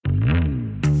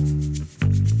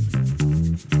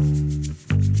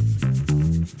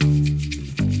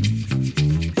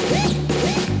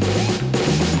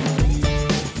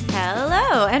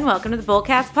welcome to the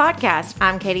Bullcast Podcast.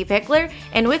 I'm Katie Pickler,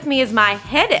 and with me is my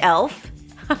head elf,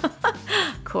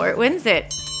 Court Winsett.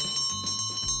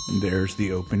 There's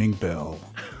the opening bell.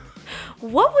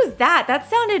 What was that? That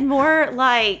sounded more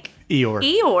like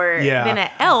Eeyore than an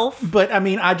elf. But I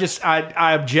mean,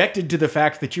 I objected to the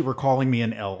fact that you were calling me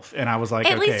an elf, and I was like,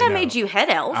 At least I made you head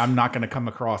elf. I'm not going to come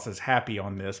across as happy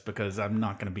on this because I'm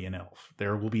not going to be an elf.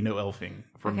 There will be no elfing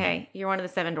from me. You're one of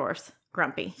the seven dwarfs.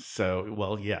 Grumpy. So,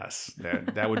 well, yes,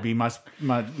 that would be my.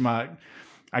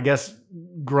 I guess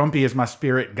Grumpy is my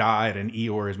spirit guide, and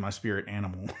Eeyore is my spirit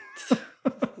animal.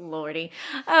 Lordy.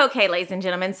 Okay, ladies and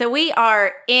gentlemen. So we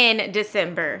are in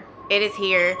December. It is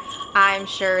here. I'm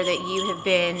sure that you have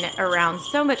been around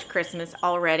so much Christmas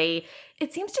already.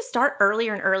 It seems to start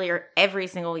earlier and earlier every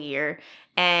single year.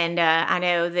 And I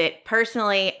know that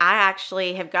personally, I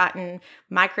actually have gotten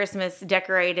my Christmas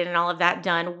decorated and all of that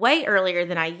done way earlier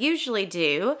than I usually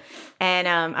do. And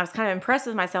I was kind of impressed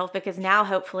with myself because now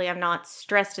hopefully I'm not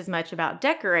stressed as much about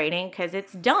decorating because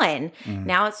it's done.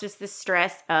 Now it's just the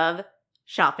stress of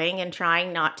shopping and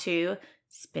trying not to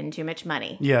spend too much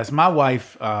money. Yes, my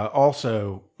wife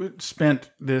also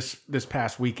spent this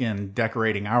past weekend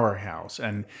decorating our house,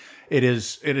 and it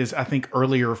is I think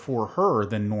earlier for her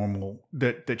than normal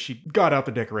that she got out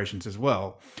the decorations as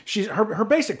well. Her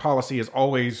basic policy is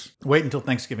always wait until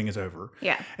Thanksgiving is over.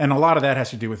 Yeah, and a lot of that has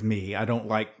to do with me. I don't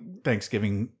like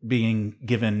Thanksgiving being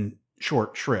given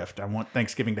short shrift. I want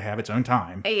Thanksgiving to have its own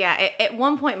time. Yeah. At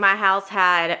one point, my house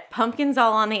had pumpkins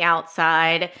all on the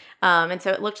outside. And so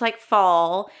it looked like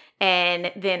fall.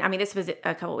 And then, I mean, this was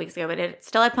a couple weeks ago, but it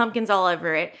still had pumpkins all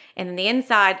over it. And then the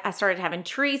inside, I started having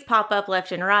trees pop up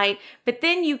left and right. But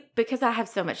then because I have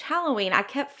so much Halloween, I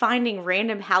kept finding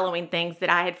random Halloween things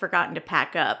that I had forgotten to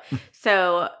pack up.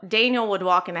 So Daniel would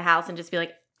walk in the house and just be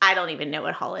like, I don't even know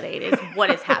what holiday it is.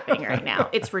 What is happening right now?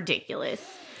 It's ridiculous.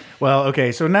 Well,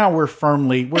 okay, so now we're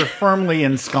firmly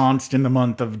ensconced in the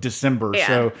month of December. Yeah.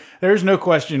 So there's no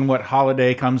question what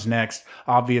holiday comes next.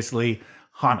 Obviously,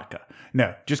 Hanukkah.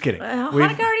 No, just kidding.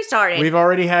 Hanukkah already started. We've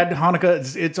already had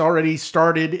Hanukkah. It's already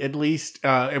started, at least.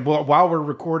 While we're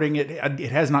recording it,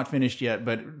 it has not finished yet,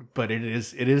 but it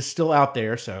is still out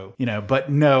there. So but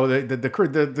no,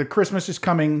 the Christmas is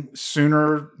coming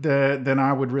sooner than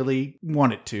I would really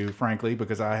want it to, frankly,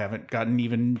 because I haven't gotten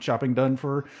even shopping done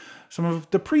for some of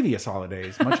the previous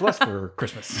holidays, much less for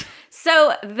Christmas.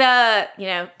 So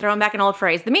throwing back an old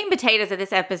phrase, the meat and potatoes of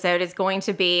this episode is going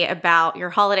to be about your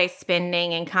holiday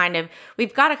spending and kind of,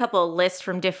 we've got a couple of lists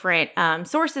from different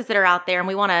sources that are out there, and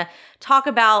we want to talk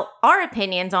about our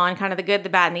opinions on kind of the good, the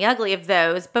bad, and the ugly of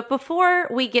those. But before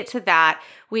we get to that,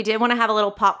 we did want to have a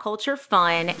little pop culture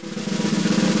fun.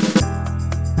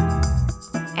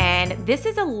 And this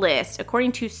is a list,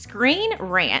 according to Screen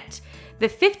Rant, the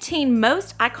 15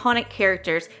 most iconic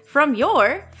characters from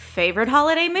your favorite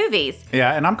holiday movies.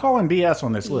 Yeah, and I'm calling BS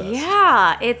on this list.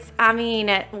 Yeah,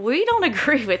 we don't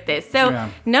agree with this. So,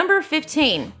 Number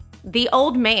 15, The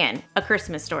Old Man, A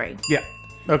Christmas Story. Yeah.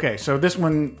 Okay, so this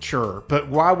one, sure, but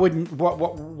why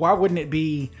wouldn't it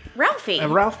be Ralphie?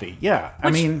 Ralphie, yeah.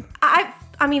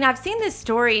 I've seen this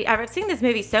story. I've seen this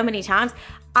movie so many times.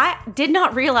 I did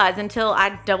not realize until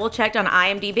I double checked on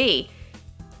IMDb.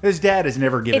 His dad is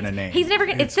never given a name. He's never.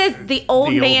 It says the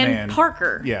old man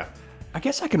Parker. Yeah. I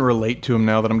guess I can relate to him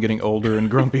now that I'm getting older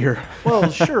and grumpier. Well,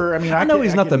 sure. I mean, I know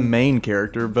he's not the main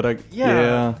character, but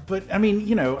But I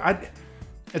mean,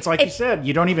 it's like you said,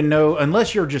 you don't even know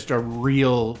unless you're just a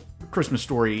real Christmas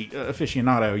Story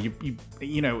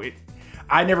aficionado.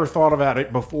 I never thought about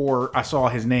it before I saw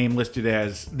his name listed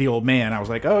as the old man. I was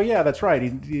like, oh yeah, that's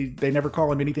right. They never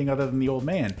call him anything other than the old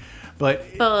man. But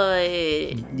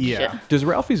yeah. Does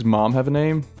Ralphie's mom have a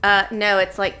name? No,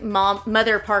 it's like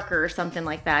Mother Parker or something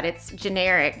like that. It's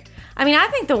generic. I mean, I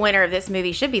think the winner of this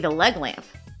movie should be the leg lamp.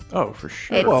 Oh, for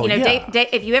sure.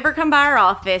 It's, if you ever come by our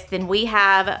office, then we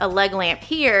have a leg lamp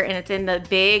here, and it's in the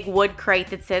big wood crate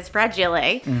that says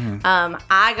Fragile. Mm-hmm.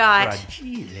 I got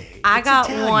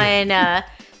Italian. one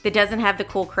that doesn't have the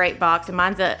cool crate box, and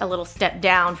mine's a little step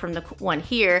down from the one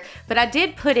here. But I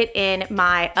did put it in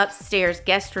my upstairs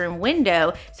guest room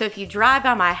window, so if you drive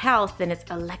by my house, then it's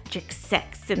electric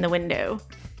sex in the window.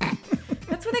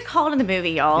 That's what they called in the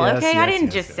movie, y'all. Yes, okay, yes, I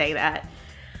didn't yes. say that.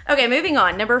 Okay, moving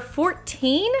on. Number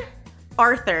 14,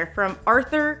 Arthur from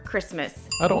Arthur Christmas.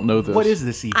 I don't know this. What is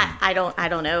this even? I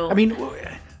don't know. I mean, who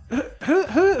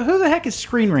the heck is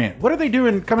Screen Rant? What are they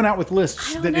doing coming out with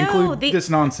lists that include this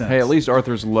nonsense? Hey, at least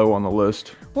Arthur's low on the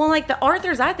list. Well, like the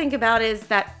Arthurs I think about is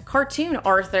that cartoon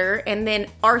Arthur, and then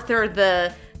Arthur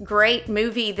the Great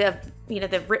movie, the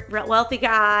the wealthy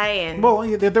guy and Well,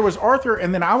 there was Arthur,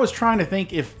 and then I was trying to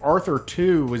think if Arthur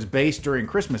 2 was based during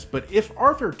Christmas. But if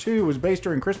Arthur 2 was based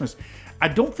during Christmas, I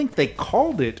don't think they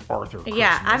called it Arthur Christmas.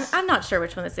 yeah, I'm not sure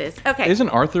which one this is. Okay. Isn't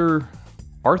Arthur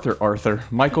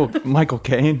Michael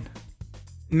Caine?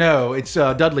 No, it's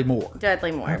Dudley Moore.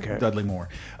 Dudley Moore. Okay. Dudley Moore.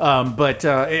 But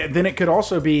then it could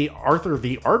also be Arthur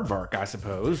the Aardvark, I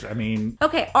suppose. I mean,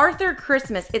 Okay, Arthur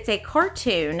Christmas. It's a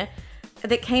cartoon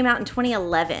that came out in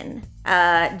 2011.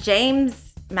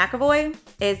 James McAvoy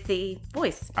is the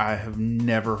voice. I have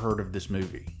never heard of this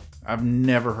movie. I've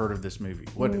never heard of this movie.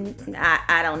 What?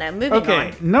 I don't know. Moving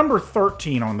Okay, on. number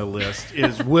 13 on the list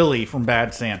is Willie from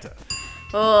Bad Santa.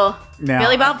 Oh, Now-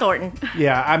 Billy Bob Thornton.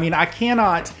 Yeah, I mean, I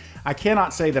cannot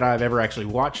say that I've ever actually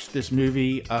watched this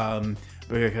movie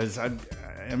because I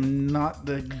am not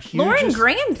the hugest... Lauren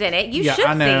Graham's in it. You Yeah, should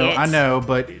I know, see it. I know,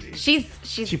 but She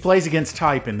she plays against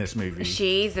type in this movie.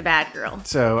 she's a bad girl.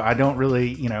 So I don't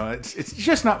really, it's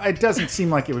just not. It doesn't seem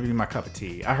like it would be my cup of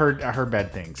tea. I heard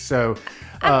bad things. So,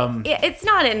 Yeah, it's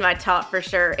not in my top for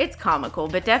sure. It's comical,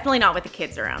 but definitely not with the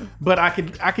kids around. but I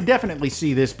could definitely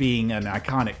see this being an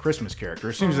iconic Christmas character.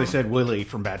 As soon as they said Willie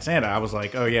from Bad Santa, I was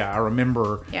like, oh yeah, I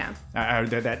remember. Yeah.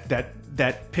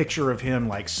 That picture of him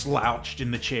like slouched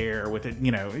in the chair with it,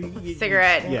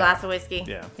 Cigarette and yeah. glass of whiskey.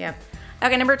 Yeah. Yep.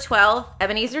 Okay, number 12,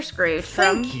 Ebenezer Scrooge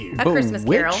from Thank you. A Christmas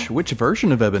Carol. Which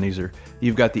version of Ebenezer?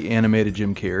 You've got the animated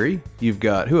Jim Carrey. You've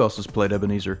got, who else has played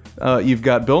Ebenezer? You've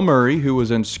got Bill Murray, who was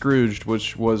in Scrooged,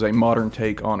 which was a modern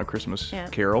take on A Christmas Yeah.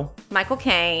 Carol. Michael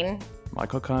Caine,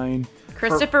 Michael Caine.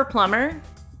 Christopher Plummer.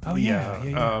 Oh,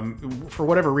 Yeah. For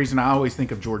whatever reason, I always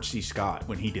think of George C. Scott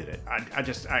when he did it.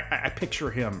 I picture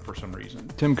him for some reason.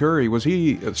 Tim Curry. Was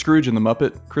he Scrooge in the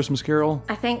Muppet Christmas Carol?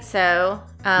 I think so.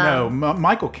 No,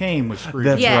 Michael Caine was Scrooge.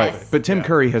 That's Yes. right. But Tim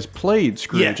Curry has played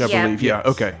Scrooge, Yes. I Yeah. believe. Yeah.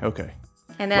 Yes. Okay.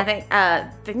 And then I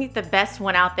think the best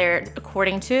one out there,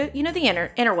 according to the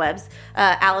interwebs,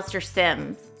 Alistair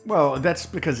Sims. Well, that's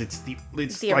because it's The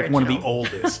like one of the original.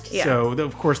 oldest. Yeah. So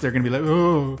of course they're going to be like,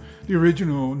 oh, the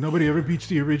original. Nobody ever beats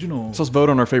the original. So let's vote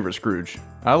on our favorite Scrooge.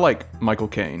 I like Michael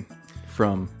Caine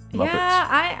from Muppets.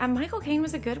 Yeah, I Michael Caine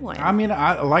was a good one. I mean,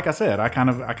 like I said, I kind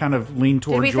of lean Did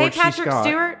toward we George say Patrick C. Scott.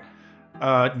 Stewart?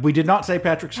 We did not say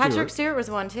Patrick Stewart. Patrick Stewart was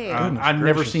one too. I've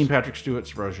never gracious. seen Patrick Stewart's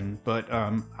version, but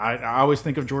I always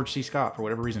think of George C. Scott for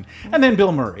whatever reason. And then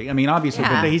Bill Murray. I mean, obviously,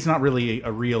 Yeah. but he's not really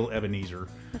a real Ebenezer.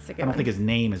 That's a I good don't one. think his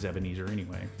name is Ebenezer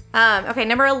anyway. Okay,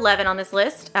 number 11 on this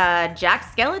list,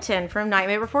 Jack Skellington from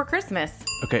Nightmare Before Christmas.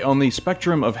 Okay, on the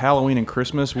spectrum of Halloween and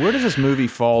Christmas, where does this movie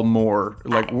fall more?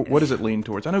 Like, what does it lean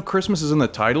towards? I know Christmas is in the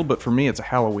title, but for me, it's a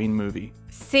Halloween movie.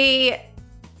 See,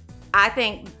 I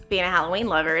think being a Halloween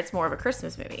lover, it's more of a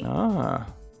Christmas movie. Ah.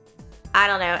 I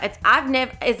don't know. I've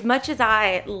never, as much as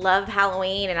I love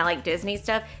Halloween and I like Disney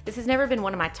stuff, this has never been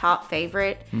one of my top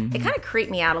favorite. It kind of creeped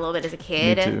me out a little bit as a Me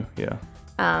kid. too, yeah.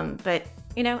 But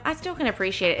I still can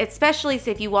appreciate it, especially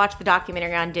if you watch the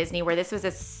documentary on Disney where this was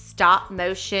a stop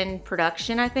motion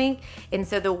production, I think. And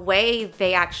so the way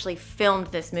they actually filmed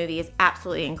this movie is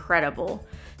absolutely incredible.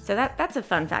 So that's a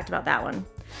fun fact about that one.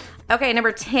 Okay,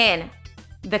 number 10,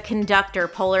 The Conductor,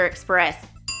 Polar Express.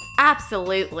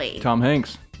 Absolutely. Tom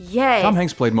Hanks. Yes. Tom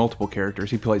Hanks played multiple characters.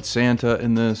 He played Santa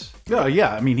in this.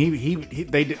 Yeah. I mean,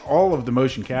 they did all of the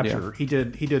motion capture. Yeah.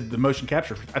 He did the motion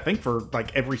capture. I think for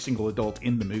like every single adult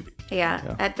in the movie.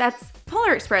 Yeah. That's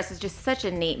Polar Express is just such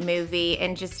a neat movie,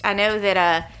 and just I know that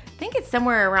I think it's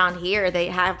somewhere around here they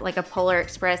have like a Polar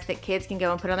Express that kids can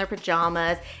go and put on their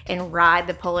pajamas and ride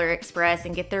the Polar Express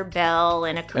and get their bell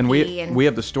and a cookie. And we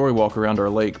have the story walk around our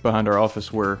lake behind our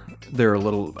office where there are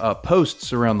little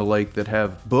posts around the lake that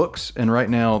have books, and right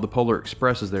now the Polar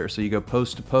Express is there, so you go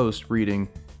post to post reading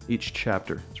each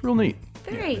chapter. It's real neat.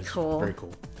 very cool. Very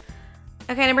cool.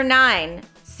 Okay, number 9,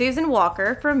 Susan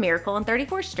Walker from Miracle on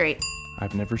 34th Street.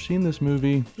 I've never seen this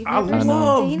movie. You've I never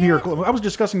love seen it? Miracle. I was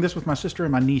discussing this with my sister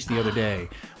and my niece the other day.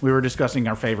 We were discussing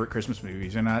our favorite Christmas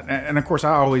movies, and of course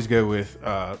I always go with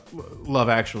Love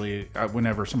Actually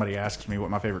whenever somebody asks me what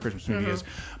my favorite Christmas movie is.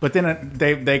 But then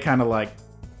they kind of like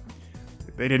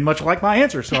they didn't much like my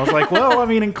answer, so I was like, well, I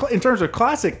mean, in terms of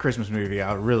classic Christmas movie,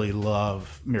 I really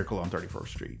love Miracle on 34th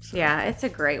Street. So. Yeah, it's a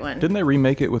great one. Didn't they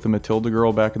remake it with the Matilda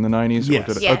girl back in the 90s? Or Yes.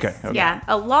 did it- Yes. Okay. Yeah.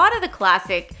 A lot of the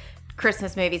classic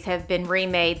Christmas movies have been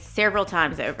remade several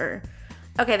times over.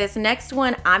 Okay, this next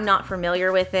one, I'm not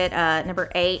familiar with it. Number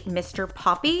 8, Mr.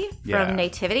 Poppy Yeah. from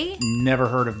Nativity. Never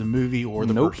heard of the movie or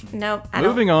the Nope. person. Nope. I don't-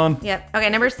 Moving on. Yep. Okay,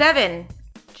 number 7,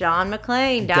 John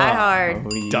McClane, Die Hard.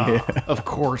 Oh, Duh. yeah. Of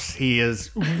course, he is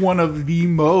one of the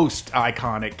most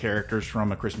iconic characters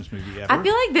from a Christmas movie ever. I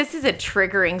feel like this is a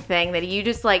triggering thing that you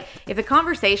just like, if the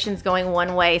conversation's going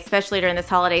one way, especially during this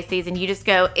holiday season, you just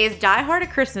go, is Die Hard a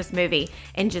Christmas movie?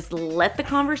 And just let the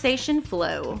conversation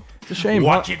flow. It's a shame.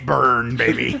 Watch it burn,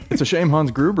 baby. It's a shame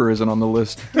Hans Gruber isn't on the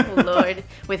list. Oh, Lord,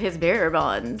 with his bearer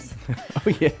bonds. Oh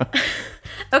yeah.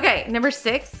 Okay, number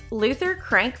 6, Luther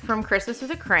Crank from Christmas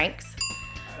with the Cranks.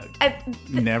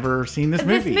 Never seen this This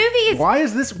movie. movie is-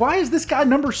 Why is this guy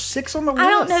number 6 on the list? I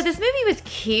don't know. This movie was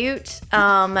cute.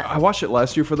 I watched it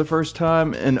last year for the first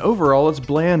time, and overall it's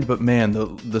bland. But man,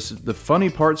 the funny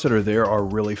parts that are there are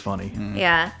really funny.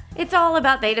 Yeah. It's all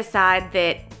about they decide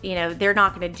that, they're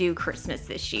not going to do Christmas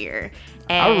this year.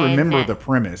 I And remember the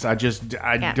premise. I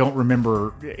don't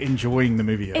remember enjoying the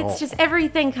movie at all. It's just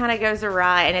everything kind of goes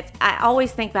awry, and I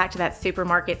always think back to that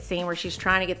supermarket scene where she's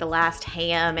trying to get the last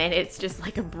ham, and it's just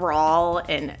like a brawl.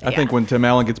 And I think when Tim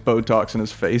Allen gets Botox in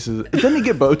his face, doesn't he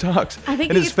get Botox? I think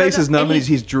and he his gets face is Botox, numb, and and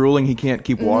he's drooling. He can't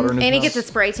keep water in his and he mouth. gets a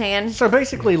spray tan. So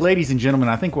basically, ladies and gentlemen,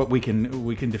 I think what we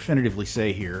can definitively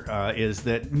say here is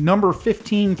that number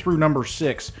 15 through number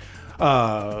 6,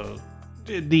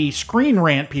 the Screen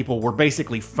Rant people were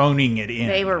basically phoning it in.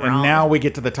 They were And wrong. now we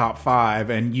get to the top 5,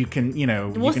 and you can,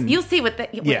 You'll see what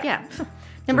Yeah.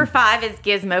 Number 5 is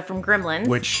Gizmo from Gremlins.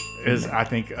 which is, I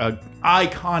think, a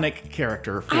iconic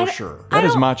character for sure. That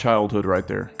is my childhood right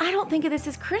there. I don't think of this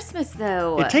as Christmas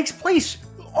though. It takes place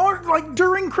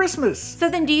during Christmas. So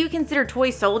then, do you consider Toy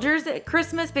Soldiers at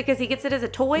Christmas because he gets it as a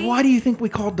toy? Why do you think we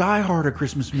call Die Hard a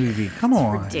Christmas movie? Come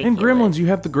on. ridiculous. In Gremlins, you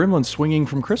have the Gremlins swinging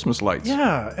from Christmas lights.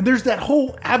 Yeah, and there's that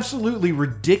whole absolutely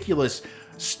ridiculous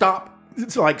stop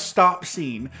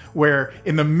scene where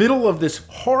in the middle of this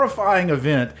horrifying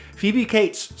event, Phoebe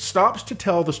Cates stops to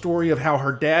tell the story of how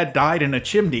her dad died in a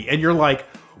chimney, and you're like,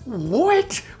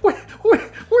 what?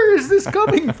 Where is this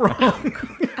coming from?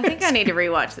 I think I need to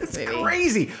rewatch this movie.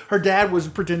 Crazy. Her dad was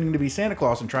pretending to be Santa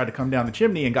Claus and tried to come down the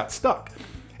chimney and got stuck.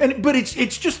 But it's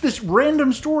just this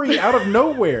random story out of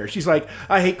nowhere. She's like,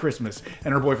 I hate Christmas.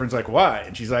 And her boyfriend's like, why?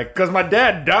 And she's like, because my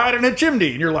dad died in a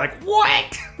chimney. And you're like,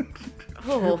 what?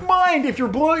 Oh. Mind, if your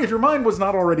mind was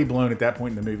not already blown at that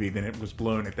point in the movie, then it was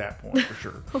blown at that point for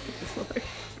sure.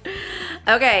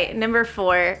 Okay, number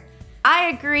 4. I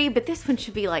agree, but this one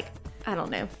should be like, I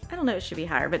don't know. It should be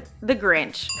higher, but The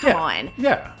Grinch. Come on.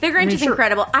 Yeah. The Grinch is sure.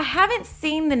 incredible. I haven't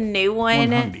seen the new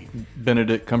one. 100.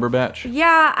 Benedict Cumberbatch.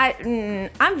 Yeah,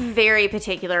 I'm very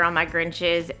particular on my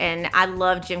Grinches, and I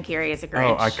love Jim Carrey as a Grinch.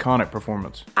 Oh, iconic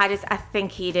performance. I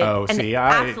think he did Oh, an see,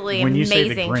 absolutely when you say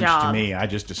The amazing Grinch job. to me, I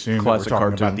just assume that Classic we're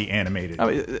talking cartoon. about the animated. I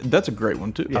mean, that's a great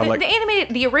one too. I like.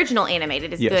 The original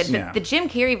animated is Yes. good, but Yeah. the Jim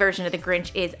Carrey version of the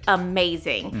Grinch is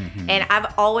amazing. Mm-hmm. And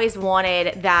I've always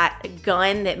wanted that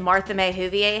gun that Martha May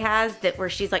Whovier has, where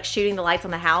she's like shooting the lights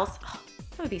on the house. Oh,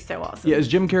 that would be so awesome. Yeah, is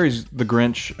Jim Carrey's The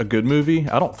Grinch a good movie?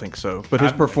 I don't think so, but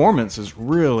his performance is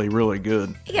really, really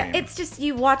good. Yeah, it's just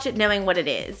you watch it knowing what it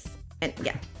is, and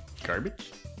yeah.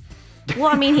 Garbage? Well,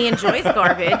 I mean, he enjoys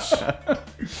garbage.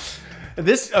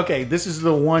 This is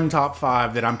the one top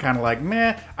 5 that I'm kind of like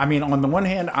meh. I mean, on the one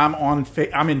hand,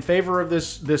 I'm in favor of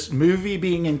this movie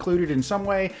being included in some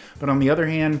way, but on the other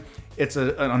hand, it's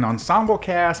an ensemble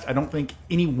cast. I don't think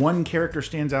any one character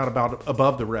stands out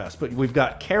above the rest. But we've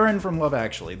got Karen from Love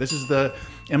Actually. This is the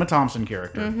Emma Thompson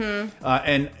character,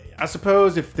 and I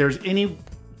suppose if there's any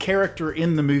character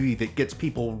in the movie that gets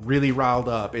people really riled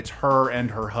up, it's her and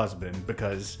her husband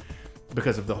because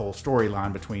of the whole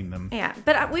storyline between them. Yeah,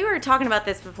 but we were talking about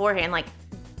this beforehand. Like,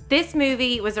 this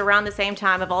movie was around the same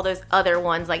time of all those other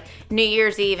ones, like New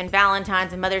Year's Eve and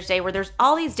Valentine's and Mother's Day, where there's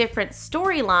all these different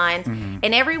storylines, and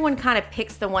everyone kind of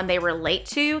picks the one they relate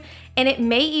to. And it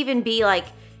may even be like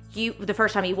the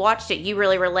first time you watched it, you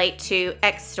really relate to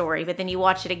X story, but then you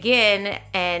watch it again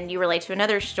and you relate to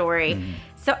another story.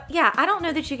 So yeah, I don't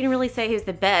know that you can really say who's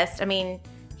the best. I mean,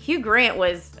 Hugh Grant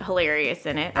was hilarious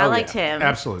in it. I liked him.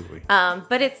 Absolutely.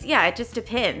 But it just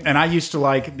depends. And I used to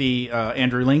like the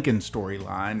Andrew Lincoln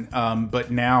storyline,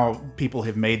 but now people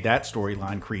have made that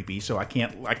storyline creepy, so I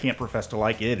can't profess to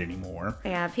like it anymore.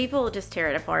 Yeah, people just tear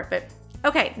it apart. But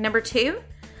okay, number 2.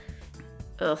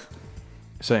 Ugh.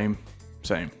 Same.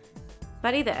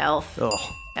 Buddy the Elf. Ugh.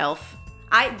 Elf.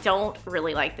 I don't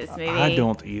really like this movie. I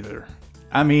don't either.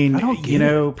 I mean, don't get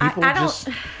people I don't- just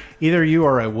either you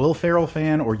are a Will Ferrell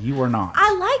fan or you are not.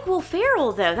 I like Will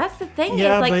Ferrell though. That's the thing.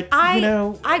 Yeah, is like but,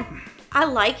 I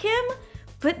like him,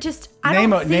 but just I name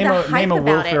don't a see name the a hype name a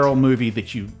Will about Ferrell it. movie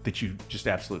that you just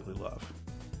absolutely love.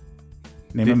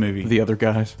 Name a movie. The Other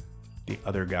Guys The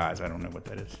Other Guys. I don't know what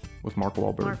that is. with Mark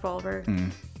Wahlberg. Mark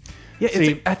Wahlberg. Yeah,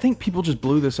 See- I think people just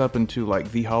blew this up into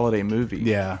like the holiday movie.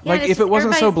 Yeah. Yeah, Like it's if it just-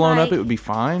 wasn't so everybody's blown up, like, it would be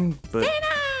fine. But Santa!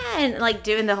 And like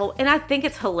doing the whole, and I think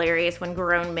it's hilarious when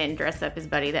grown men dress up as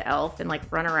Buddy the Elf and like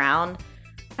run around.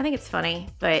 I think it's funny,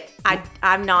 but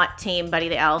I'm not team Buddy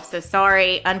the Elf, so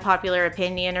sorry, unpopular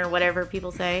opinion or whatever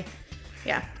people say.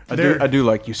 Yeah. I do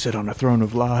like you sit on a throne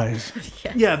of lies.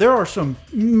 Yeah, there are some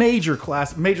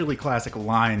majorly classic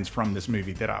lines from this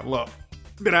movie that I love,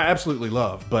 that I absolutely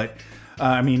love. But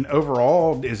I mean,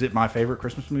 overall, is it my favorite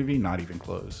Christmas movie? Not even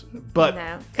close. But No.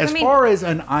 'Cause, as I mean- far as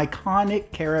an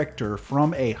iconic character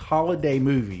from a holiday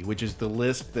movie, which is the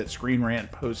list that Screen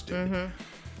Rant posted, Mm-hmm.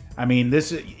 I mean,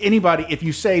 anybody, if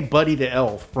you say Buddy the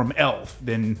Elf from Elf,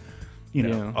 then you know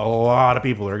Yeah. a lot of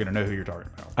people are going to know who you're talking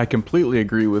about. I completely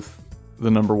agree with the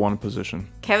number one position.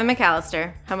 Kevin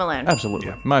McAllister, Home Alone. Absolutely.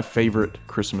 Yeah. My favorite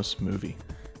Christmas movie.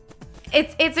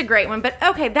 It's a great one, but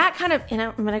okay, that kind of,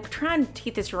 I'm gonna try and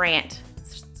keep this rant.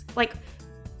 Like,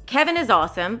 Kevin is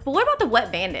awesome, but what about the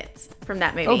Wet Bandits from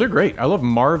that movie? Oh, they're great. I love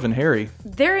Marv and Harry.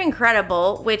 They're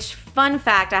incredible, which, fun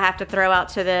fact I have to throw out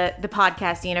to the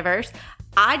podcast universe.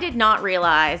 I did not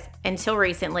realize until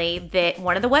recently that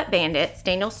one of the Wet Bandits,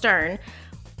 Daniel Stern,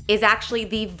 is actually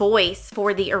the voice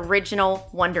for the original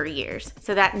Wonder Years.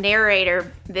 So that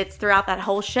narrator that's throughout that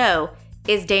whole show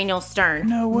is Daniel Stern.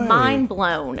 No way. Mind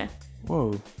blown.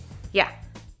 Whoa, Yeah.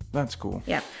 that's cool.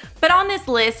 Yeah. But on this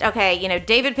list, okay,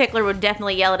 David Pickler would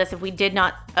definitely yell at us if we did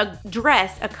not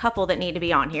address a couple that need to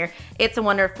be on here. It's a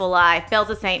Wonderful Life, Bells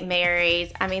of St.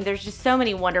 Mary's. I mean, there's just so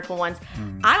many wonderful ones.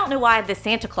 I don't know why the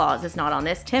Santa Claus is not on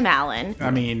this. Tim Allen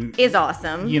I mean, is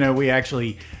awesome. we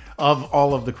actually, of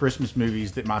all of the Christmas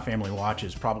movies that my family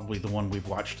watches, probably the one we've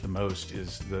watched the most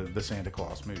is the Santa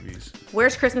Claus movies.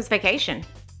 Where's Christmas Vacation?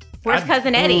 Where's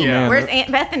Cousin Eddie? yeah. Where's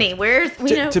Aunt Bethany? Where's,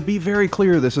 To be very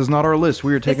clear, this is not our list.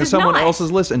 We are taking is someone not.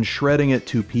 else's list and shredding it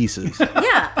to pieces.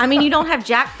 yeah. I mean, you don't have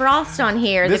Jack Frost on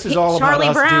here. This is all Charlie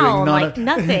about us Brown, doing like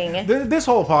nothing. This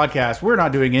whole podcast, we're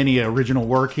not doing any original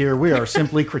work here. We are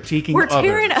simply critiquing We're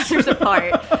tearing others. others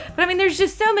apart. But I mean, there's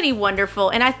just so many wonderful,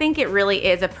 and I think it really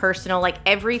is a personal, like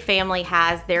every family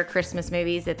has their Christmas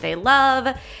movies that they love.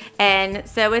 And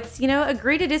so it's,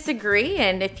 agree to disagree.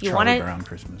 And if you want Charlie to, Brown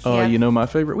Christmas. Yeah. My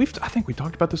favorite. I think we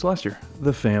talked about this last year.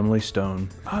 The Family Stone.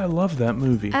 I love that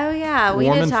movie. oh yeah, we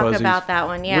Warm did and talk Fuzzies. about that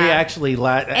one. Yeah. We actually,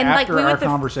 after we our went the-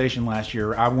 conversation last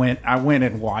year, I went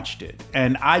and watched it,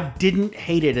 and I didn't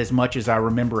hate it as much as I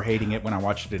remember hating it when I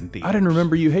watched it in theaters. I didn't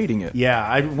remember you hating it.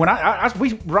 Yeah,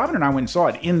 Robin and I went and saw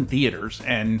it in theaters,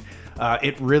 and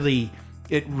it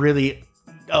really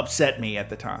upset me at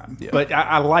the time. Yeah. But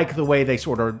I like the way they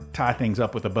sort of tie things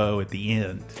up with a bow at the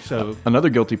end. So Another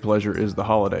guilty pleasure is The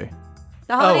Holiday,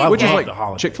 the Holiday's I which is good. love like The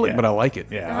Holiday, chick flick, yeah. but I like it.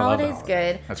 yeah, The I love The Holiday's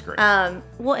Holiday. good. That's great.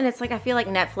 Well, and it's like I feel like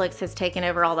Netflix has taken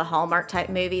over all the Hallmark type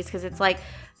movies because it's like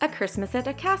A Christmas at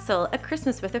a Castle, A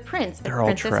Christmas with a Prince, A They're all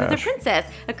Princess with a trash. Princess,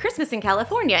 A Christmas in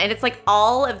California, and it's like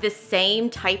all of the same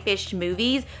type-ish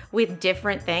movies with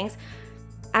different things.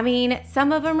 I mean,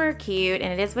 some of them are cute,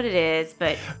 and it is what it is,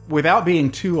 but Without being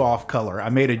too off color, I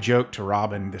made a joke to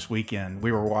Robin this weekend.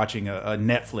 We were watching a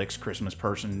Netflix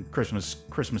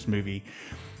Christmas movie,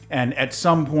 and at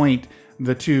some point,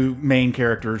 the two main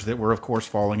characters that were, of course,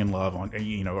 falling in love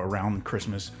around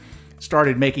Christmas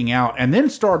started making out, and then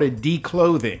started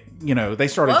declothing. They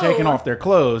started Whoa. taking off their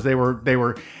clothes. They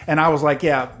were, and I was like,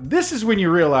 yeah, this is when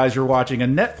you realize you're watching a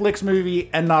Netflix movie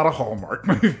and not a Hallmark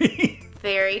movie.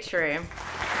 very true.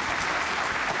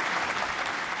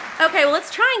 Okay, well,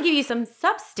 let's try and give you some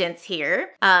substance here,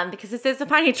 because this is a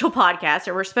financial podcast,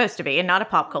 or we're supposed to be, and not a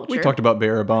pop culture. We talked about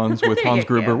bearer bonds with There Hans you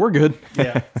Gruber. go. We're good.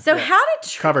 Yeah, So how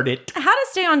covered it. to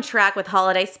stay on track with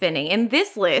holiday spending in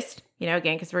this list,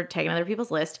 again, because we're taking other people's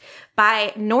list,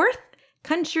 by North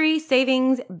Country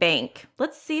Savings Bank.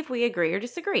 Let's see if we agree or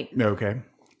disagree. Okay.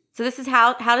 So this is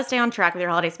how to stay on track with your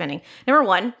holiday spending. Number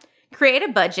 1, create a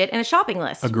budget and a shopping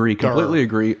list. Agree. Completely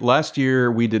agree. Last year,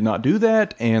 we did not do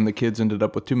that, and the kids ended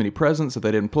up with too many presents that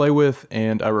they didn't play with,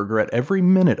 and I regret every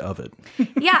minute of it.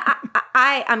 Yeah,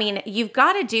 I mean, you've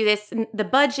got to do this, the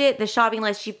budget, the shopping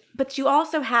list, but you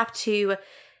also have to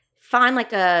find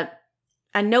like a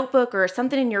notebook or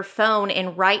something in your phone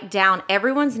and write down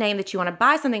everyone's name that you want to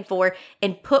buy something for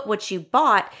and put what you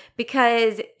bought,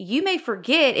 because you may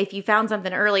forget if you found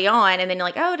something early on and then you're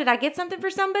like, oh, did I get something for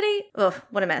somebody? Ugh,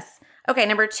 what a mess. Okay,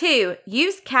 number 2,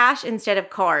 use cash instead of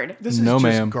card. This is No, just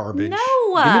ma'am. garbage. No.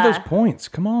 Give me those points.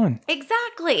 Come on.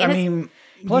 Exactly. I And it's- mean,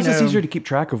 Plus, it's easier to keep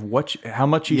track of how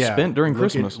much you spent during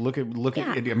Christmas. Look at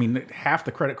Yeah. it. I mean, half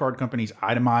the credit card companies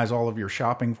itemize all of your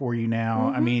shopping for you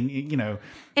now. I mean,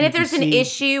 and if there's an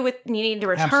issue with you need to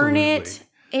return it,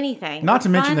 anything. Not What's to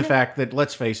mention the fun- fact that,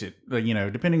 let's face it,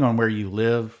 depending on where you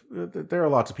live, there are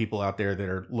lots of people out there that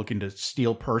are looking to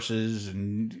steal purses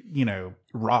and,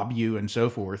 rob you and so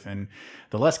forth. And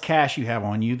the less cash you have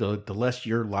on you, the less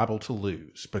you're liable to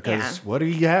lose. Because what do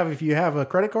you have if you have a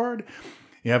credit card?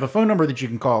 You have a phone number that you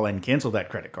can call and cancel that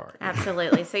credit card.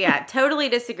 Absolutely. So yeah, totally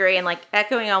disagree. And like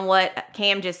echoing on what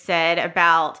Cam just said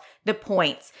about the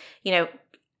points,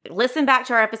 listen back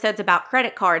to our episodes about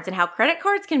credit cards and how credit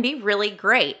cards can be really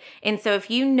great. And so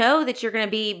if you know that you're going to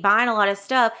be buying a lot of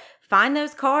stuff, find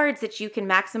those cards that you can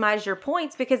maximize your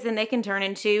points, because then they can turn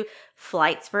into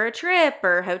flights for a trip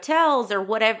or hotels or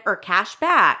whatever, or cash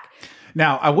back.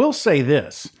 Now, I will say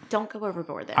this. Don't go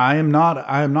overboard then. I am not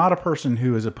a person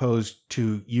who is opposed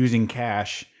to using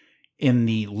cash in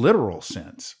the literal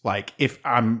sense. Like if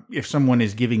someone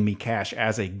is giving me cash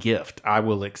as a gift, I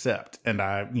will accept. And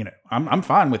I'm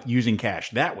fine with using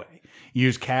cash that way.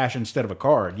 Use cash instead of a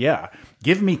card. Yeah.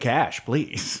 Give me cash,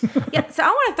 please. Yeah. So I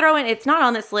want to throw in, it's not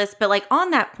on this list, but like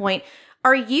on that point,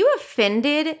 are you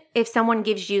offended if someone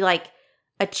gives you like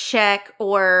a check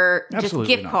or Absolutely just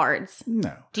gift not. cards?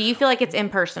 No. Do you feel like it's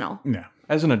impersonal? No.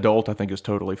 As an adult, I think it's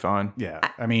totally fine. Yeah.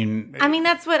 I mean,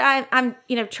 That's what I'm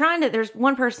trying to, there's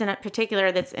one person in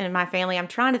particular that's in my family. I'm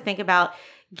trying to think about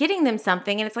getting them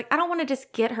something. And it's like, I don't want to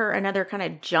just get her another kind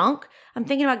of junk. I'm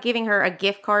thinking about giving her a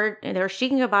gift card and she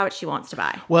can go buy what she wants to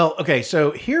buy. well, okay.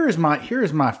 So here is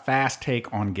my fast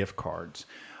take on gift cards.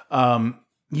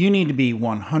 You need to be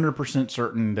 100%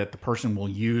 certain that the person will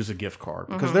use a gift card,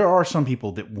 because there are some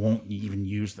people that won't even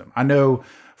use them. I know,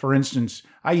 for instance,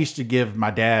 I used to give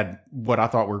my dad what I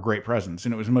thought were great presents,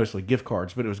 and it was mostly gift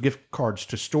cards, but it was gift cards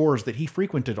to stores that he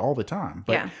frequented all the time.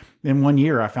 But in one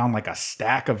year, I found like a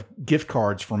stack of gift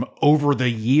cards from over the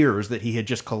years that he had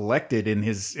just collected in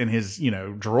his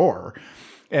drawer.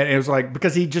 And it was like,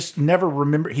 because he just never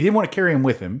remembered, he didn't want to carry them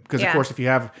with him, because of course, if you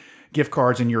have gift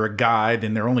cards and you're a guy,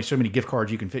 then there are only so many gift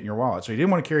cards you can fit in your wallet. So he didn't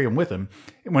want to carry them with him.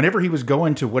 And whenever he was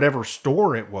going to whatever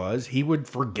store it was, he would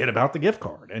forget about the gift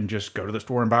card and just go to the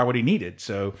store and buy what he needed.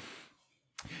 So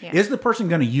is the person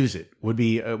going to use it would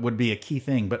be a key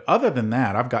thing. But other than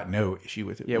that, I've got no issue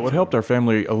with it. Yeah, what helped our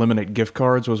family eliminate gift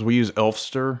cards was we use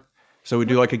Elfster. So we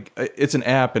do like it's an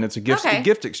app, and it's a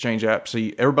gift exchange app. So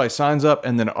everybody signs up,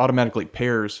 and then it automatically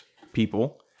pairs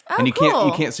people, and you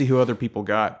can't see who other people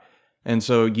got. And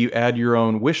so you add your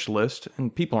own wish list,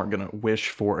 and people aren't going to wish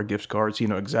for a gift card, so you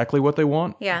know exactly what they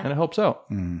want. Yeah. And it helps out.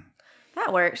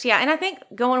 That works. Yeah. And I think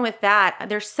going with that,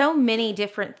 there's so many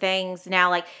different things now.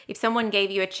 Like if someone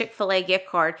gave you a Chick-fil-A gift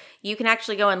card, you can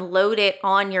actually go and load it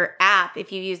on your app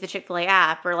if you use the Chick-fil-A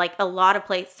app, or like a lot of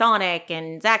places, Sonic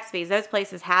and Zaxby's, those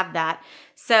places have that.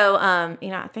 So,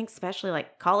 I think especially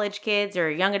like college kids or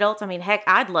young adults, I mean, heck,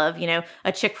 I'd love,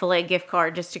 a Chick-fil-A gift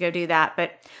card just to go do that.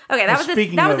 But okay, that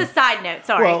was a side note.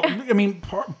 Sorry. Well, I mean,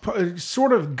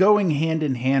 sort of going hand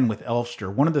in hand with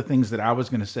Elfster, one of the things that I was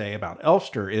going to say about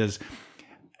Elfster is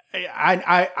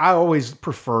I always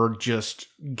prefer just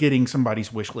getting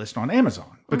somebody's wish list on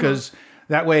Amazon, because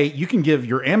that way you can give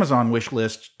your Amazon wish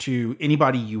list to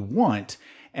anybody you want,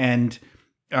 and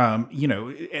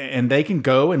and they can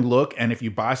go and look, and if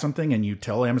you buy something and you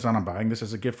tell Amazon, I'm buying this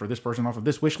as a gift for this person off of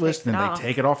this wish list, then they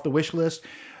take it off the wish list.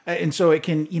 And so it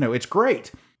can, it's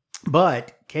great.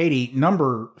 But Katie,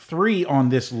 number 3 on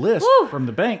this list from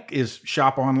the bank is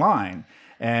shop online.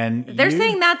 And they're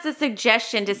saying that's a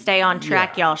suggestion to stay on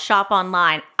track, y'all. Shop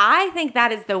online. I think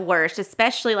that is the worst,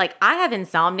 especially like I have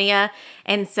insomnia.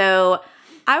 And so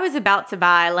I was about to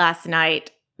buy last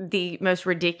night the most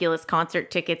ridiculous concert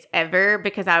tickets ever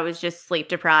because I was just sleep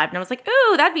deprived. And I was like,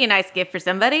 ooh, that'd be a nice gift for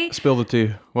somebody. Spill the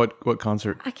tea. What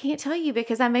concert? I can't tell you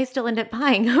because I may still end up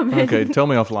buying them. Okay, tell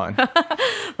me offline.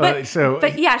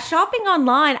 But yeah, shopping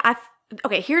online.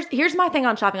 Here's my thing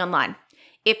on shopping online.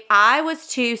 If I was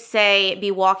to say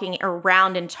be walking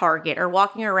around in Target or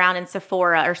walking around in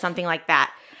Sephora or something like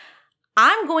that,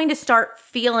 I'm going to start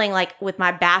feeling like with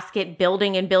my basket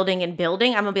building and building and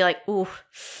building, I'm going to be like, ooh,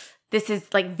 this is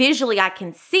like visually I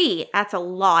can see that's a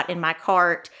lot in my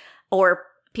cart. Or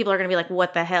people are going to be like,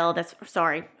 what the hell?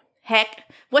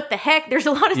 What the heck? There's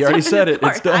a lot of stuff in this cart. You already said it.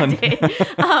 It's done.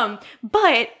 I did.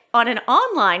 But on an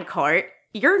online cart,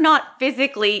 you're not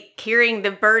physically carrying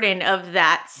the burden of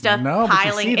that stuff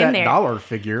piling you see in that there. Dollar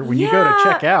figure when you go to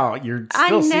check out. You're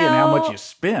still seeing how much you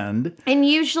spend. And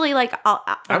usually, like,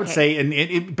 I would say,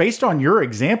 and based on your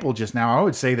example just now, I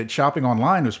would say that shopping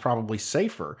online was probably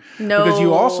safer. No, because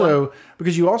you also,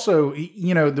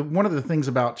 one of the things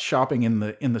about shopping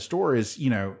in the store is,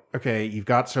 okay, you've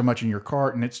got so much in your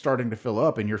cart and it's starting to fill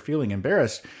up and you're feeling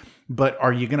embarrassed. but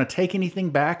are you going to take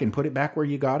anything back and put it back where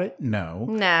you got it? No.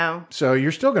 No. So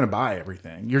you're still going to buy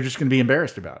everything. You're just going to be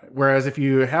embarrassed about it. Whereas if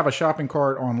you have a shopping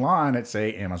cart online at,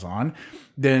 say, Amazon,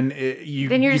 then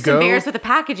you're just embarrassed with the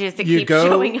packages that keep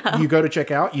showing up. You go to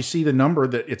check out, you see the number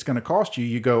that it's going to cost you.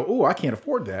 You go, oh, I can't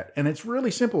afford that. And it's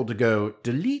really simple to go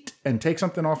delete and take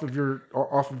something off of your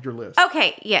list.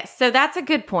 Okay, yes. So that's a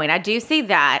good point. I do see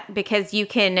that because you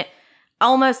can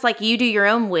almost like you do your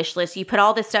own wish list. You put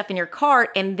all this stuff in your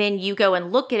cart and then you go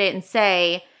and look at it and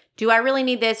say, do I really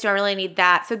need this? Do I really need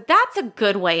that? So that's a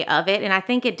good way of it. And I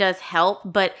think it does help.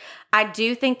 But I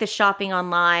do think the shopping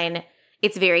online,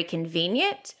 it's very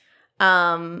convenient.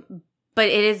 But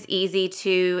it is easy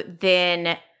to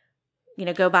then,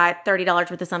 go buy $30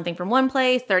 worth of something from one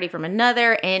place, 30 from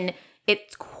another. And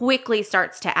it quickly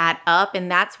starts to add up.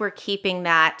 And that's where keeping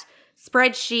that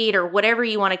spreadsheet or whatever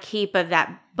you want to keep of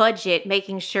that budget,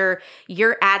 making sure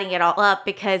you're adding it all up.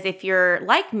 Because if you're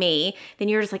like me, then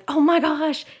you're just like, oh my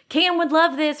gosh, Cam would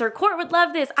love this or Court would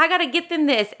love this. I got to get them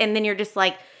this. And then you're just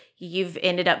like, you've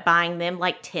ended up buying them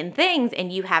like 10 things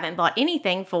and you haven't bought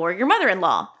anything for your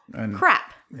mother-in-law.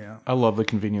 Crap. Yeah. I love the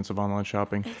convenience of online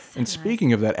shopping. So and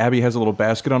speaking of that, Abby has a little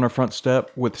basket on her front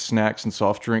step with snacks and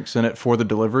soft drinks in it for the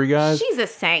delivery guys. She's a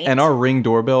saint. And our Ring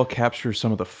doorbell captures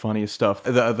some of the funniest stuff.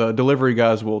 The delivery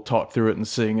guys will talk through it and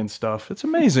sing and stuff. It's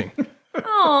amazing.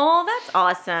 Oh, that's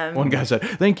awesome. One guy said,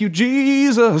 "Thank you,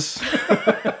 Jesus."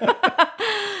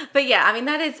 But yeah, I mean,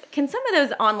 can some of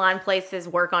those online places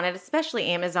work on it, especially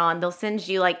Amazon? They'll send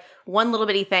you like one little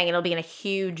bitty thing and it'll be in a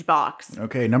huge box.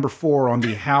 Okay, number 4 on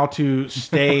the how to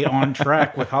stay on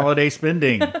track with holiday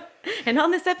spending. And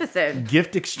on this episode,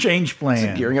 Gift exchange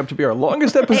plan. Gearing up to be our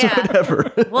longest episode ever.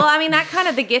 Well, I mean, that kind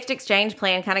of the gift exchange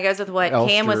plan kind of goes with what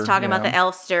Cam was Elfster, talking about, the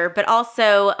Elfster, but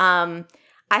also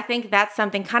I think that's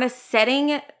something kind of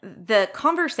setting the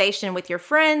conversation with your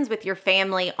friends, with your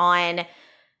family on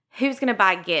who's going to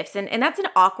buy gifts. And that's an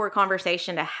awkward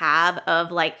conversation to have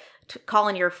of like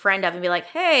calling your friend up and be like,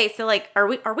 hey, so like, are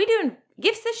we doing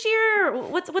gifts this year?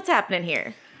 What's happening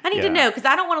here? I need to know because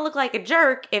I don't want to look like a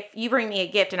jerk if you bring me a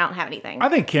gift and I don't have anything. I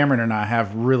think Cameron and I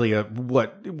have really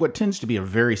what tends to be a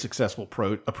very successful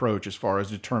approach as far as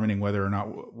determining whether or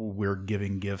not we're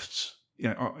giving gifts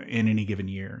in any given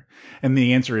year. And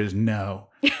the answer is no.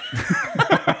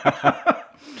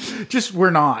 Just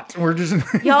we're not. We're just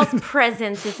y'all's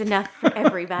presence is enough for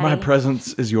everybody. My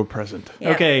presence is your present.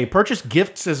 Yeah. Okay, purchase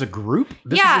gifts as a group.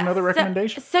 This is another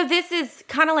recommendation. So this is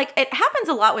kind of like it happens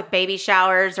a lot with baby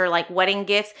showers or like wedding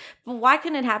gifts. But why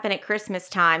couldn't it happen at Christmas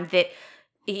time that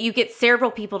you get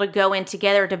several people to go in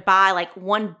together to buy like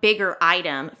one bigger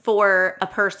item for a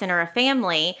person or a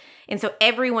family? And so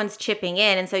everyone's chipping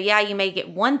in. And so, you may get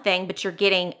one thing, but you're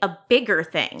getting a bigger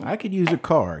thing. I could use a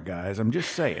car, guys. I'm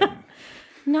just saying.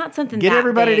 Not something Get that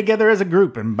everybody big. together as a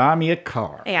group and buy me a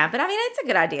car. Yeah, but I mean, it's a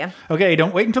good idea. Okay,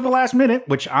 don't wait until the last minute,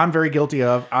 which I'm very guilty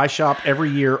of. I shop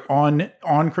every year on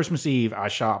Christmas Eve. I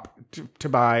shop to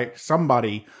buy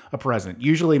somebody a present.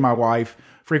 Usually my wife,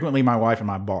 frequently my wife and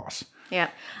my boss.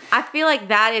 Yeah. I feel like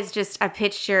that is just, I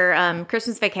picture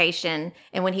Christmas Vacation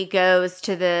and when he goes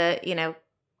to the,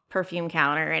 perfume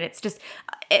counter and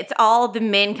it's all the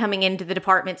men coming into the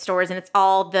department stores and it's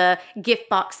all the gift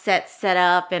box sets set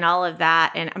up and all of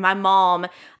that. And my mom,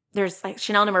 there's like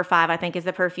Chanel No. 5, I think is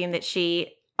the perfume that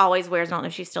she always wears. I don't know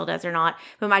if she still does or not,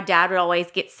 but my dad would always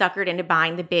get suckered into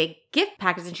buying the big gift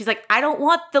packages. And she's like, I don't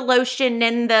want the lotion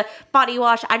and the body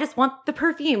wash. I just want the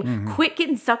perfume. Mm-hmm. Quit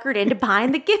getting suckered into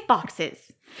buying the gift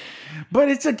boxes. But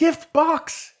it's a gift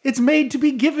box. It's made to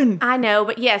be given. I know,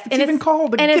 but yes. It's even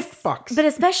called a gift box. But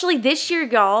especially this year,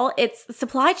 y'all,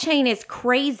 supply chain is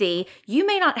crazy. You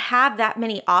may not have that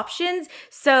many options.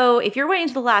 So if you're waiting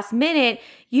to the last minute,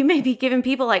 you may be giving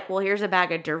people like, well, here's a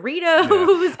bag of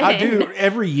Doritos. Yeah. I do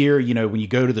every year, when you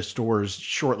go to the stores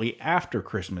shortly after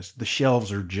Christmas, the shelves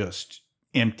are just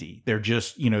empty. They're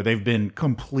just, they've been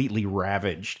completely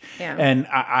ravaged. Yeah. And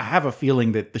I have a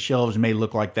feeling that the shelves may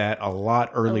look like that a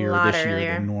lot earlier this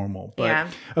year than normal. But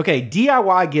okay,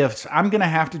 DIY gifts, I'm going to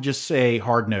have to just say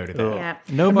hard no to that. Yeah.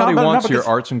 Nobody wants your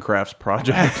arts and crafts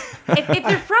project. if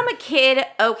they're from a kid,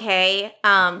 okay.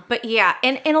 But yeah,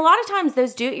 and a lot of times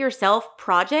those do-it-yourself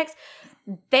projects,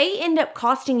 they end up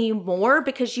costing you more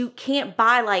because you can't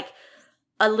buy like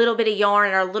a little bit of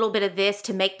yarn or a little bit of this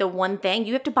to make the one thing.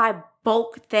 You have to buy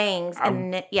bulk things.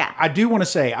 And I do want to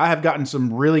say I have gotten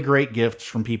some really great gifts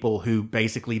from people who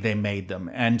basically they made them.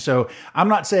 And so I'm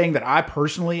not saying that I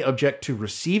personally object to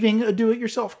receiving a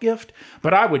do-it-yourself gift,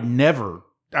 but I would never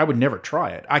never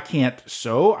try it. I can't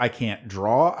sew. I can't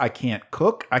draw. I can't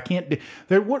cook. I can't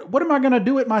do. What am I going to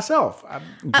do it myself?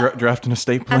 Draft an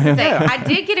estate I was plan. gonna say, I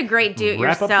did get a great Wrap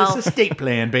do-it-yourself. up this estate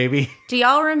plan, baby. Do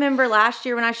y'all remember last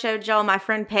year when I showed y'all my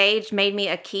friend Paige made me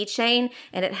a keychain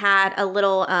and it had a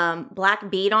little black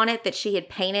bead on it that she had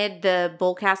painted the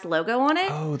Bullcast logo on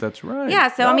it? Oh, that's right. Yeah,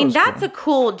 so That I mean was that's fun. a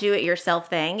cool do-it-yourself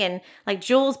thing, and like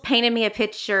Jules painted me a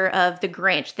picture of the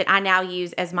Grinch that I now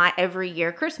use as my every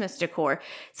year Christmas decor.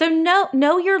 So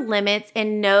know your limits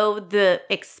and know the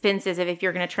expenses of if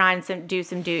you're going to try and do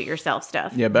some do-it-yourself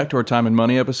stuff. Yeah, back to our time and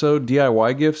money episode.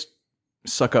 DIY gifts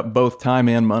suck up both time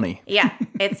and money. Yeah,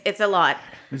 it's a lot.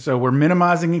 So we're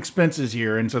minimizing expenses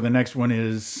here, and so the next one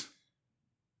is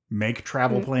make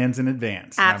travel plans in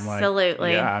advance. And I'm like,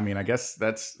 Absolutely. yeah, I mean, I guess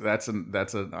that's an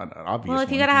obvious. Well, if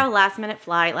you one. got to have a last minute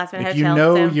flight, last minute if hotel, you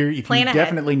know so if you plan ahead.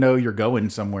 definitely know you're going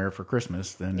somewhere for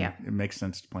Christmas, then Yeah. it makes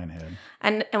sense to plan ahead.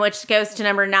 And which goes to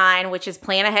number 9, which is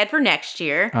plan ahead for next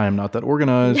year. I am not that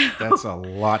organized. That's a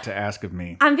lot to ask of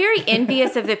me. I'm very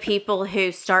envious of the people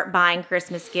who start buying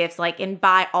Christmas gifts and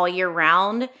buy all year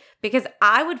round, because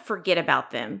I would forget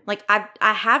about them. Like I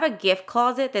have a gift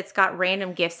closet that's got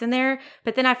random gifts in there,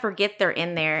 but then I forget they're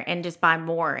in there and just buy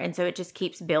more. And so it just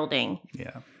keeps building.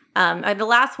 Yeah. The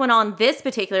last one on this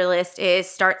particular list is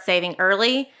start saving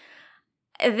early.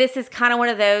 This is kind of one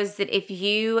of those that if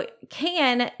you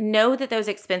can know that those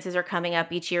expenses are coming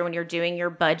up each year when you're doing your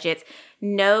budgets,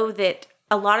 know that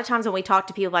a lot of times when we talk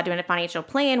to people about doing a financial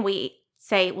plan, we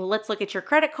say, well, let's look at your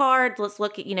credit card. Let's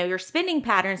look at, your spending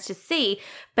patterns to see.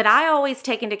 But I always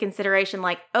take into consideration,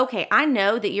 okay, I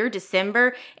know that your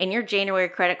December and your January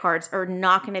credit cards are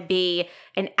not going to be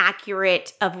an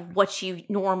accurate of what you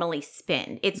normally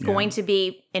spend. It's going to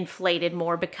be inflated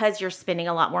more because you're spending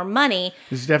a lot more money.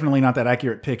 This is definitely not that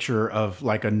accurate picture of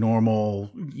like a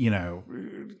normal,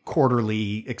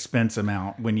 quarterly expense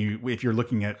amount if you're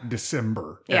looking at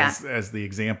December as the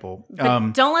example.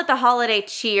 But don't let the holiday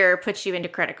cheer put you into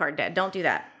credit card debt. Don't do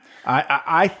that.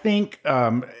 I think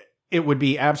it would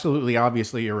be absolutely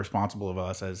obviously irresponsible of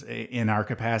us as in our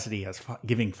capacity as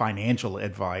giving financial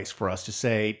advice for us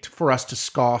to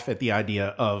scoff at the idea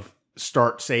of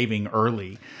start saving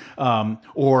early.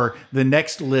 Or the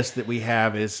next list that we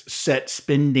have is set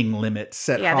spending limits,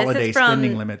 holiday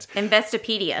spending limits.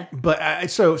 Investopedia. But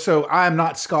so I'm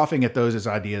not scoffing at those as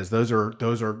ideas. Those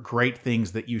are great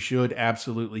things that you should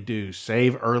absolutely do.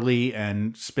 Save early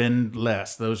and spend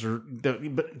less. Those are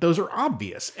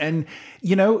obvious. And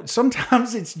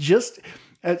sometimes it's just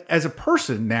as a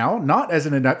person now, not as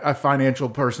a financial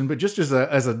person, but just as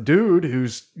a dude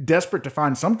who's desperate to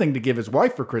find something to give his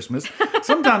wife for Christmas.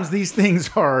 Sometimes these things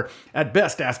are at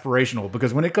best aspirational,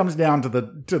 because when it comes down to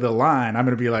the line, I'm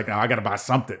going to be like, oh, I got to buy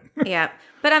something. Yeah.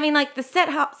 But I mean,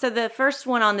 so the first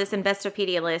one on this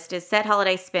Investopedia list is set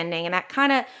holiday spending. And that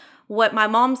kind of what my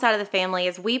mom's side of the family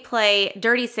is. We play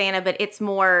Dirty Santa, but it's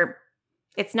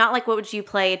not like what would you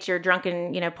play at your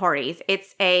drunken, parties.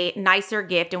 It's a nicer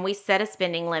gift, and we set a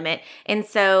spending limit. And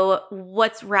so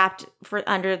what's wrapped for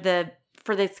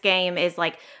this game is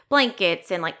like blankets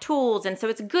and like tools. And so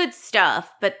it's good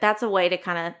stuff, but that's a way to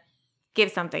kind of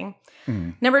give something.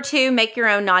 Number 2, make your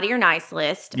own naughty or nice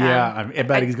list. Yeah,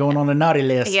 everybody's going on a naughty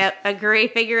list. Yep, agree.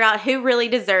 Figure out who really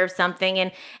deserves something.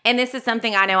 And this is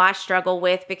something I know I struggle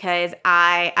with, because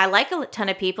I like a ton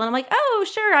of people, and I'm like, oh,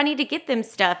 sure, I need to get them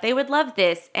stuff. They would love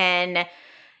this. And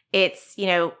it's,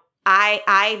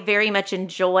 I very much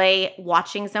enjoy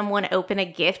watching someone open a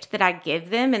gift that I give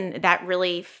them, and that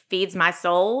really feeds my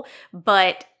soul.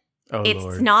 But it's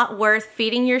Lord. not worth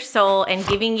feeding your soul and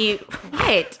giving you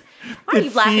what? Why are you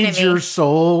laughing at me?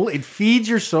 It feeds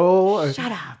your soul.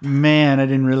 Shut up. Man, I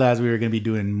didn't realize we were going to be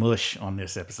doing mush on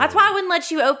this episode. That's why I wouldn't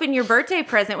let you open your birthday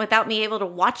present without me able to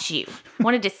watch you.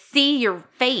 Wanted to see your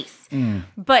face.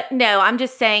 But no, I'm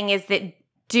just saying is that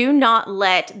do not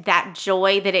let that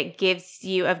joy that it gives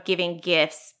you of giving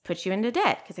gifts put you into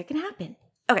debt, because it can happen.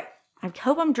 Okay. I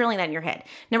hope I'm drilling that in your head.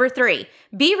 Number 3,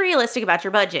 be realistic about your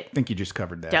budget. I think you just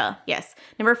covered that. Duh. Yes.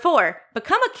 Number 4,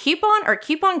 become a coupon or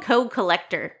coupon code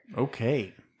collector.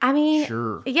 Okay. I mean,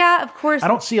 Sure. Yeah, of course. I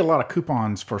don't see a lot of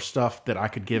coupons for stuff that I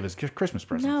could give as Christmas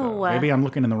presents. No. Though. Maybe I'm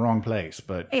looking in the wrong place,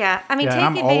 but Yeah, I mean, take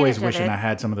I'm advantage always of wishing it. I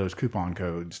had some of those coupon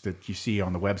codes that you see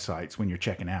on the websites when you're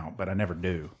checking out, but I never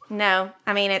do. No,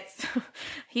 I mean, it's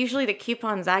usually the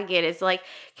coupons I get is like,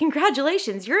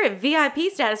 congratulations, you're at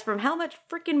VIP status from how much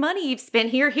freaking money you've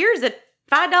spent here. Here's a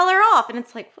 $5 off. And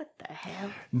it's like, what the hell?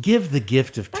 Give the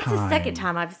gift of That's time. the second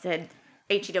time I've said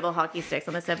HE double hockey sticks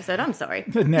on this episode. I'm sorry.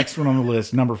 The next one on the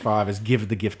list, number 5, is give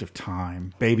the gift of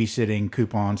time. Babysitting,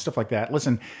 coupons, stuff like that.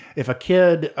 Listen, if a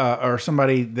kid or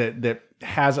somebody that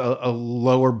has a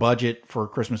lower budget for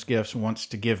Christmas gifts wants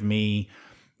to give me,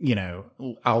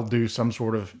 I'll do some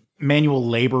sort of manual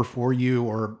labor for you,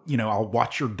 or, I'll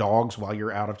watch your dogs while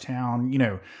you're out of town,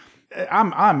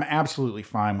 I'm absolutely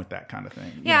fine with that kind of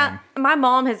thing. Yeah, my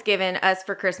mom has given us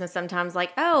for Christmas sometimes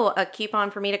like, oh, a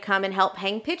coupon for me to come and help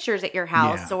hang pictures at your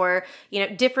house, or,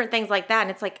 different things like that.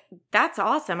 And it's like, that's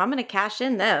awesome. I'm going to cash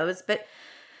in those, but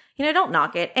don't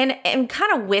knock it. And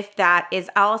kind of with that is,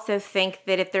 I also think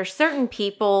that if there's certain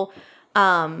people,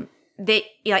 that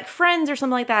like friends or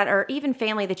something like that, or even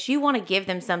family, that you want to give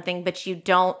them something, but you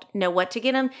don't know what to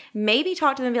get them, maybe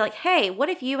talk to them and be like, hey, what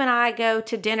if you and I go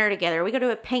to dinner together? We go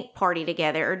to a paint party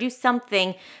together, or do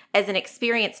something as an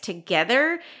experience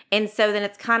together. And so then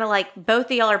it's kind of like both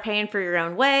of y'all are paying for your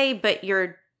own way, but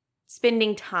you're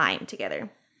spending time together.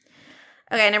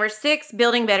 Okay, number 6,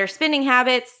 building better spending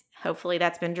habits. Hopefully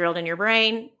that's been drilled in your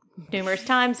brain numerous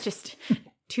times. Just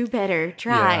do better.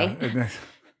 Try. Yeah.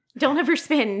 Don't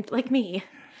overspend like me.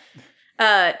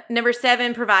 Number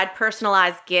 7, provide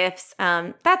personalized gifts.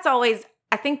 That's always,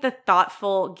 I think the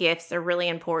thoughtful gifts are really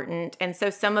important. And so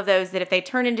some of those that if they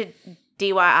turn into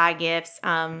DIY gifts,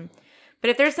 but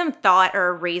if there's some thought or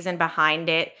a reason behind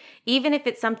it, even if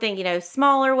it's something,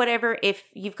 small or whatever, if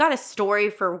you've got a story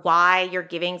for why you're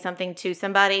giving something to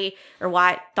somebody or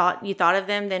why you thought of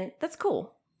them, then that's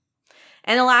cool.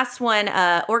 And the last one,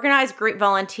 organize group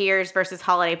volunteers versus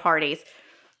holiday parties.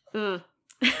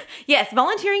 Yes,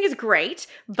 volunteering is great,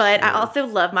 but I also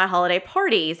love my holiday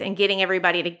parties and getting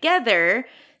everybody together.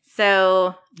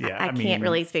 So I can't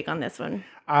really speak on this one.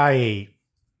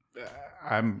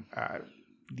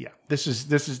 This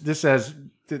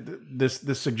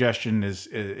suggestion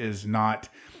is not.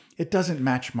 It doesn't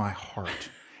match my heart.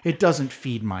 It doesn't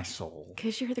feed my soul.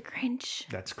 Because you're the Grinch.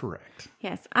 That's correct.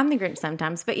 Yes, I'm the Grinch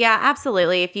sometimes, but yeah,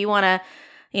 absolutely. If you want to.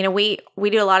 We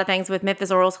do a lot of things with Memphis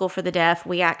Oral School for the Deaf.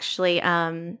 We actually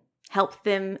help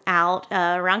them out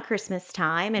around Christmas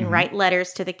time and write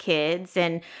letters to the kids.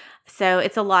 And so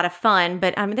it's a lot of fun.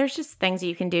 But there's just things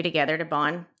you can do together to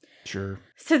bond. Sure.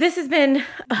 So this has been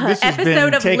an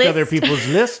episode of take other people's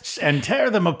lists and tear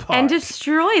them apart. And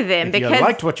destroy them. If because you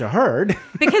liked what you heard.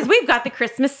 Because we've got the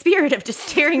Christmas spirit of just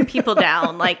tearing people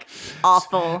down. Like,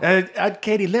 awful.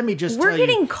 Katie, let me just We're tell you.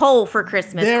 getting coal for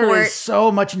Christmas. There is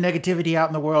so much negativity out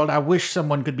in the world. I wish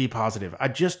someone could be positive. I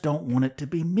just don't want it to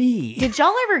be me. Did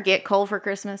y'all ever get coal for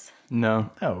Christmas? No.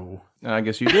 No. I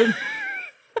guess you did.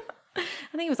 I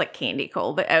think it was like candy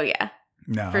coal, but oh yeah.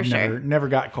 No, for sure. Never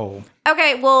got cold.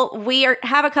 Okay, well, we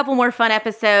have a couple more fun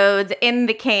episodes in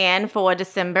the can for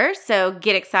December, so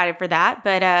get excited for that.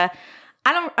 But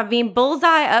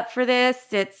bullseye up for this.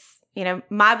 It's,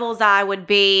 my bullseye would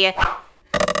be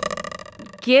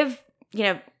have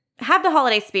the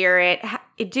holiday spirit,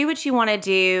 do what you want to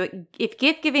do. If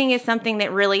gift giving is something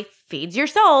that really feeds your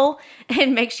soul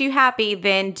and makes you happy,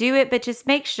 then do it, but just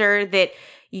make sure that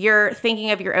you're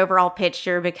thinking of your overall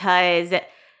picture, because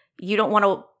you don't want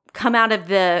to come out of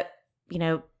the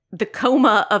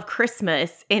coma of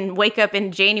Christmas and wake up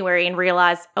in January and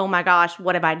realize, oh my gosh,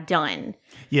 what have I done?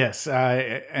 Yes,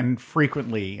 and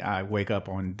frequently I wake up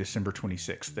on December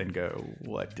 26th and go,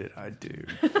 what did I do?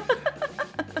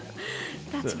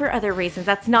 That's for other reasons.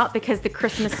 That's not because the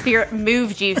Christmas spirit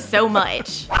moved you so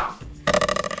much.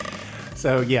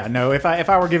 So yeah, no, if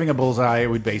I were giving a bullseye, it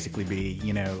would basically be,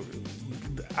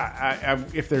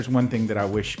 if there's one thing that I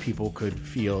wish people could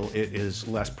feel, it is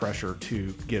less pressure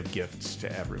to give gifts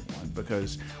to everyone.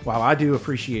 Because while I do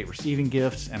appreciate receiving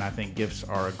gifts, and I think gifts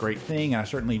are a great thing, and I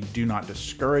certainly do not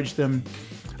discourage them,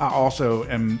 I also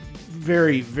am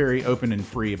very, very open and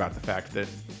free about the fact that,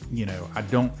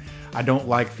 I don't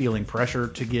like feeling pressure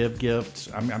to give gifts.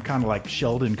 I'm kind of like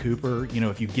Sheldon Cooper.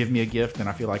 If you give me a gift, then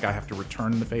I feel like I have to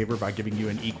return the favor by giving you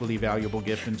an equally valuable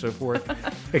gift and so forth.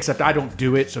 Except I don't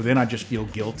do it, so then I just feel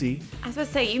guilty. I was going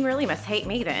to say, you really must hate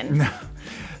me then.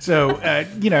 So,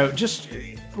 just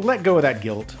let go of that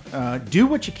guilt. Do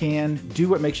what you can. Do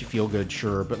what makes you feel good,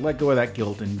 sure. But let go of that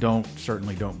guilt, and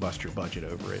certainly don't bust your budget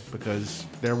over it, because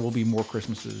there will be more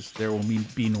Christmases. There will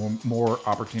be more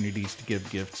opportunities to give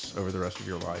gifts over the rest of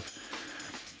your life.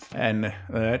 And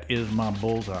that is my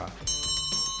bullseye.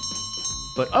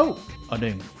 But, a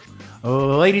ding.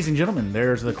 Ladies and gentlemen,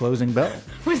 there's the closing bell.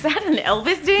 Was that an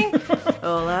Elvis ding?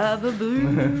 Ola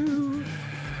baboo.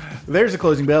 There's the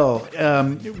closing bell.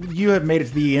 You have made it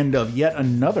to the end of yet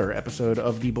another episode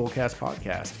of the Bullcast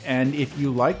podcast. And if you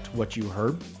liked what you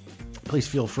heard, please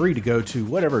feel free to go to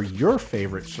whatever your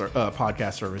favorite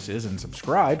podcast service is and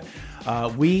subscribe.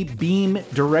 We beam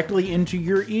directly into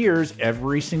your ears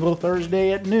every single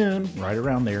Thursday at noon, right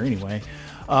around there anyway.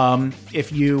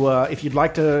 If you'd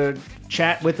like to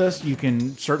chat with us, you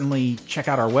can certainly check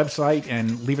out our website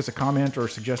and leave us a comment or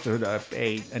suggest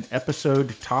an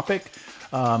episode topic.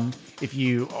 If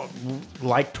you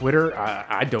like Twitter,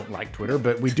 I don't like Twitter,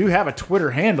 but we do have a Twitter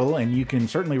handle, and you can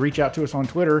certainly reach out to us on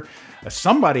Twitter.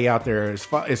 Somebody out there is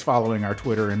following our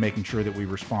Twitter and making sure that we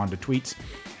respond to tweets.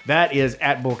 That is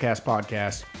at Bullcast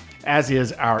Podcast, as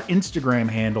is our Instagram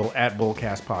handle at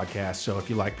Bullcast Podcast. So if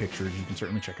you like pictures, you can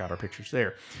certainly check out our pictures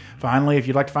there. Finally, if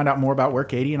you'd like to find out more about where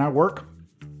Katie and I work,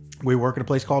 we work at a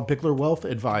place called Pickler Wealth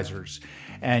Advisors.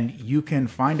 And you can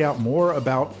find out more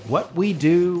about what we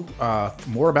do,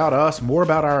 more about us, more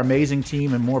about our amazing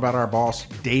team, and more about our boss,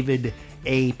 David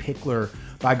A. Pickler,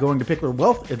 by going to Pickler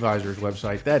Wealth Advisors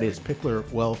website. That is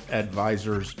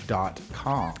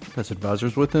picklerwealthadvisors.com. That's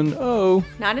advisors with an O.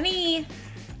 Not an E.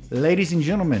 Ladies and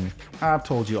gentlemen, I've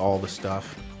told you all the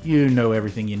stuff. You know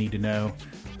everything you need to know.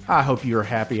 I hope you're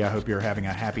happy. I hope you're having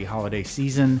a happy holiday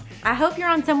season. I hope you're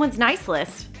on someone's nice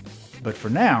list. But for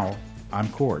now, I'm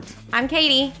Court. I'm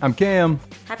Katie. I'm Cam.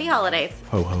 Happy holidays.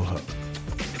 Ho, ho, ho.